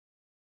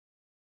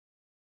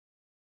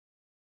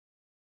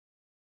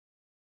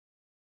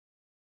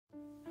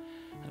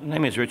My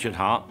name is Richard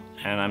Hart,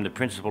 and I'm the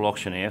principal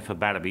auctioneer for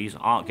Batterby's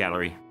Art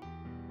Gallery.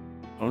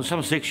 Well,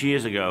 some 6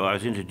 years ago, I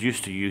was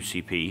introduced to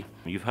UCP.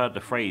 You've heard the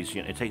phrase,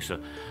 it takes a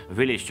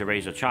village to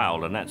raise a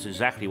child, and that's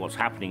exactly what's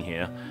happening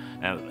here.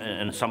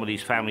 And some of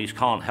these families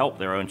can't help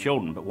their own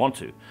children, but want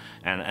to.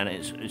 And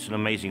it's an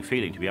amazing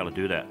feeling to be able to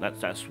do that.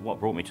 That's what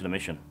brought me to the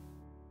mission.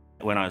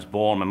 When I was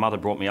born, my mother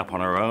brought me up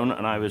on her own,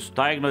 and I was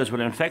diagnosed with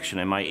an infection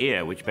in my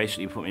ear, which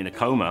basically put me in a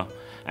coma.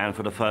 And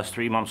for the first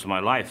 3 months of my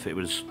life, it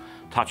was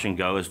touch and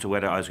go as to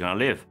whether I was going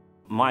to live.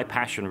 My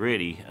passion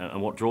really,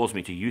 and what draws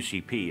me to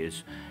UCP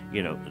is,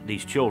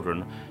 these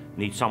children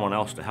need someone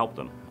else to help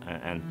them.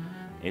 And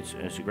it's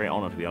a great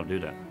honor to be able to do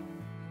that.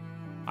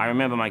 I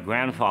remember my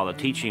grandfather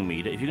teaching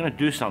me that if you're going to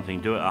do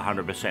something, do it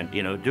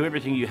 100%. Do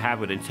everything you have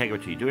with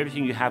integrity, do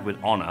everything you have with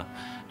honor,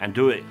 and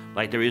do it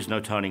like there is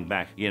no turning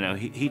back.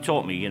 He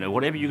taught me,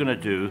 whatever you're going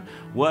to do,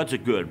 words are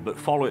good, but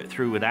follow it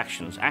through with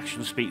actions.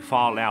 Actions speak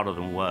far louder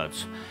than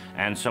words.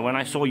 And so when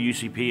I saw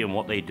UCP and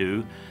what they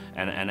do,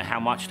 and how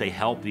much they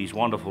help these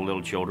wonderful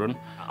little children,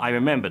 I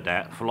remembered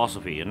that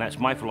philosophy, and that's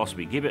my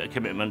philosophy. Give it a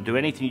commitment, do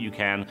anything you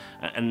can,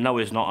 and no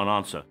is not an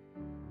answer.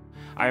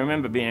 I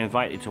remember being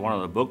invited to one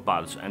of the book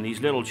buds, and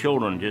these little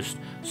children just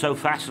so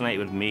fascinated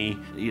with me,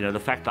 the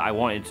fact that I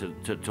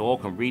wanted to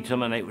talk and read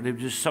them, and they were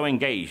just so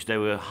engaged. They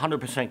were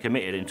 100%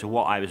 committed into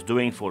what I was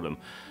doing for them.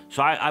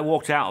 So I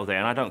walked out of there,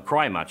 and I don't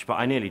cry much, but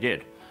I nearly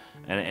did.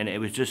 And it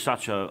was just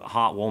such a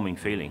heartwarming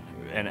feeling,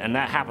 and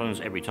that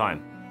happens every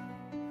time.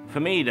 For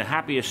me, the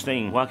happiest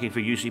thing working for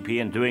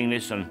UCP and doing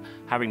this and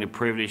having the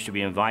privilege to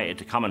be invited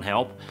to come and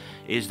help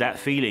is that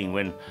feeling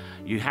when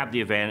you have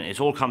the event, it's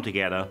all come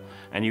together,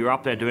 and you're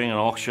up there doing an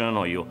auction,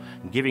 or you're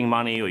giving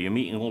money, or you're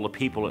meeting all the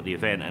people at the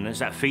event, and there's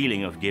that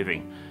feeling of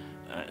giving.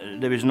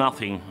 There is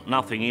nothing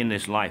in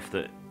this life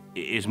that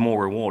is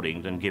more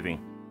rewarding than giving,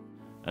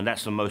 and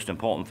that's the most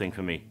important thing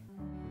for me.